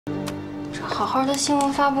这好好的新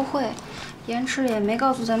闻发布会，延迟了也没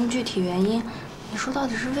告诉咱们具体原因，你说到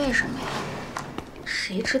底是为什么呀？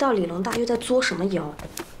谁知道李龙大又在作什么妖？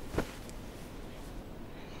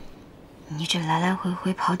你这来来回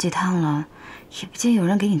回跑几趟了，也不见有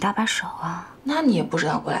人给你搭把手啊。那你也不知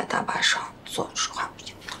道过来搭把手，总说话不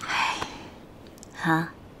清楚。哎，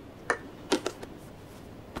啊。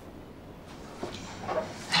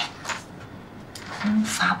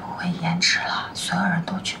 发布会延迟了，所有人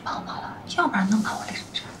都去帮忙了，要不然能把我累成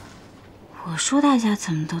这样。我说大家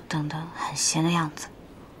怎么都等得很闲的样子。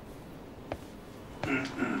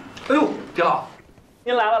哎呦，狄老，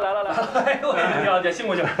您来了！哎呦，狄老姐辛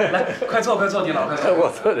苦辛苦，来，快坐，狄老，快坐。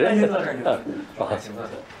我坐这，您坐这儿，您坐这儿。好，请坐。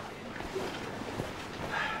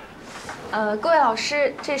各位老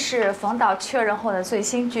师，这是冯导确认后的最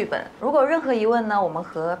新剧本。如果有任何疑问呢，我们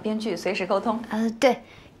和编剧随时沟通。对，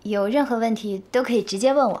有任何问题都可以直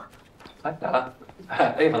接问我。哎，来了。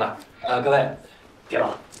哎，冯导，各位，狄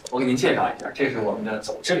老，我给您介绍一下，这是我们的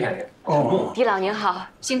总制片人。哦，狄老您好，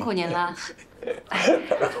辛苦您了。哎，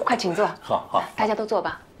快请坐。好，大家都坐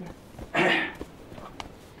吧。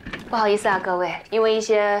不好意思啊，各位，因为一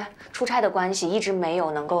些出差的关系，一直没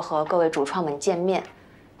有能够和各位主创们见面。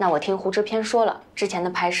那我听胡制片说了，之前的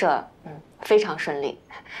拍摄，非常顺利，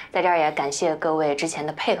在这儿也感谢各位之前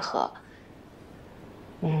的配合。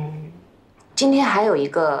今天还有一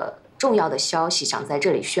个重要的消息想在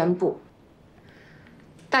这里宣布。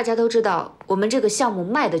大家都知道，我们这个项目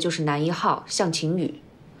卖的就是男一号向晴雨。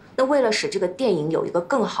那为了使这个电影有一个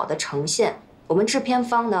更好的呈现，我们制片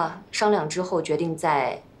方呢商量之后决定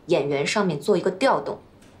在演员上面做一个调动，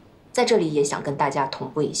在这里也想跟大家同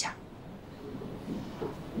步一下。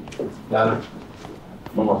来了，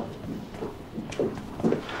萌萌。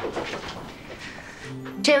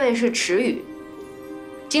这位是池宇，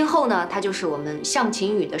今后呢，他就是我们向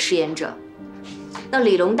晴雨的饰演者。那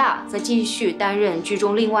李龙大则继续担任剧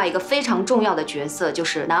中另外一个非常重要的角色，就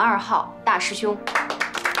是男二号大师兄。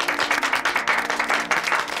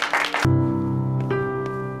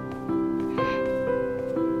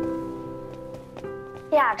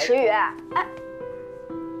呀，池宇，哎，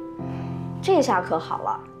这下可好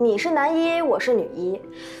了，你是男一，我是女一，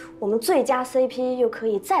我们最佳 CP 又可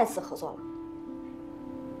以再次合作了。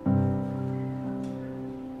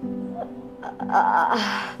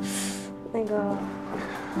那个，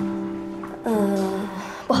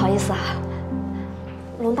不好意思啊，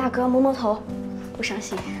龙大哥摸摸头，不伤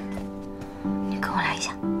心。你跟我来一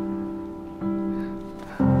下。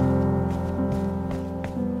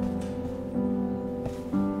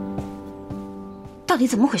到底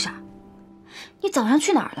怎么回事？你早上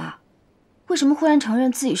去哪儿了？为什么忽然承认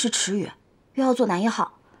自己是池宇，又要做男一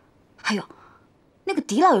号？还有，那个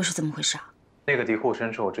狄老又是怎么回事啊？那个狄护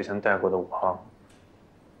身是我之前带过的5号，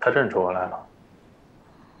他认出我来了，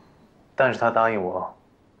但是他答应我，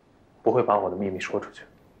不会把我的秘密说出去。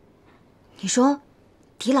你说，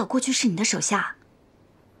狄老过去是你的手下？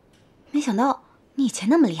没想到你以前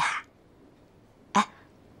那么厉害。哎，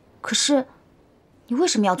可是，你为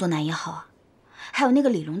什么要做男一号啊？还有那个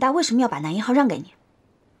李龙大为什么要把男一号让给你？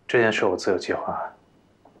这件事我自有计划，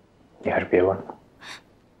你还是别问了。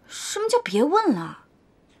什么叫别问了？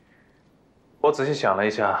我仔细想了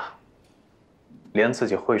一下，连自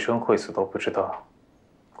己会生会死都不知道，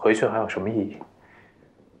回去还有什么意义？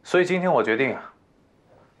所以今天我决定，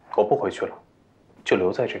我不回去了，就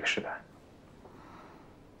留在这个时代。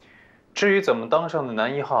至于怎么当上的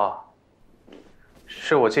男一号，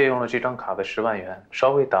是我借用了这张卡的10万元，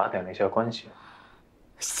稍微打点了一下关系。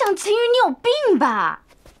向晴雨，你有病吧？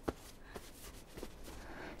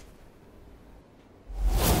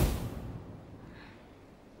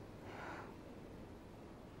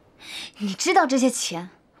你知道这些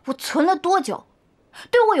钱我存了多久，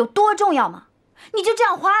对我有多重要吗？你就这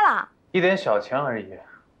样花了？一点小钱而已，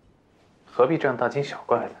何必这样大惊小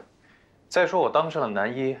怪的？再说我当上了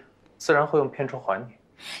男一，自然会用片酬还你。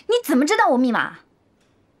你怎么知道我密码？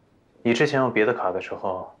你之前用别的卡的时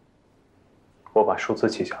候，我把数字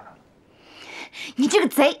记下来了。你这个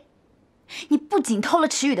贼！你不仅偷了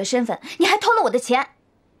池宇的身份，你还偷了我的钱。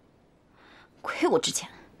亏我之前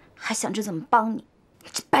还想着怎么帮你，你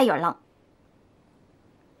这白眼狼！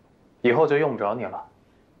以后就用不着你了。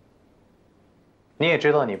你也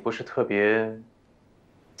知道你不是特别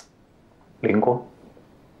灵光。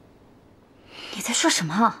你在说什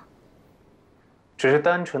么？只是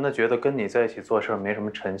单纯的觉得跟你在一起做事没什么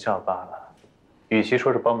成效罢了。与其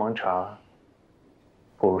说是帮忙查，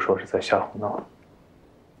不如说是在瞎胡闹。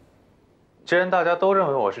既然大家都认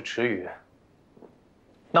为我是池宇，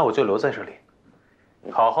那我就留在这里，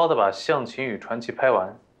好好的把《向晴雨传奇》拍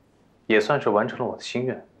完，也算是完成了我的心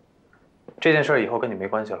愿。这件事以后跟你没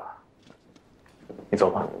关系了，你走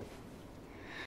吧。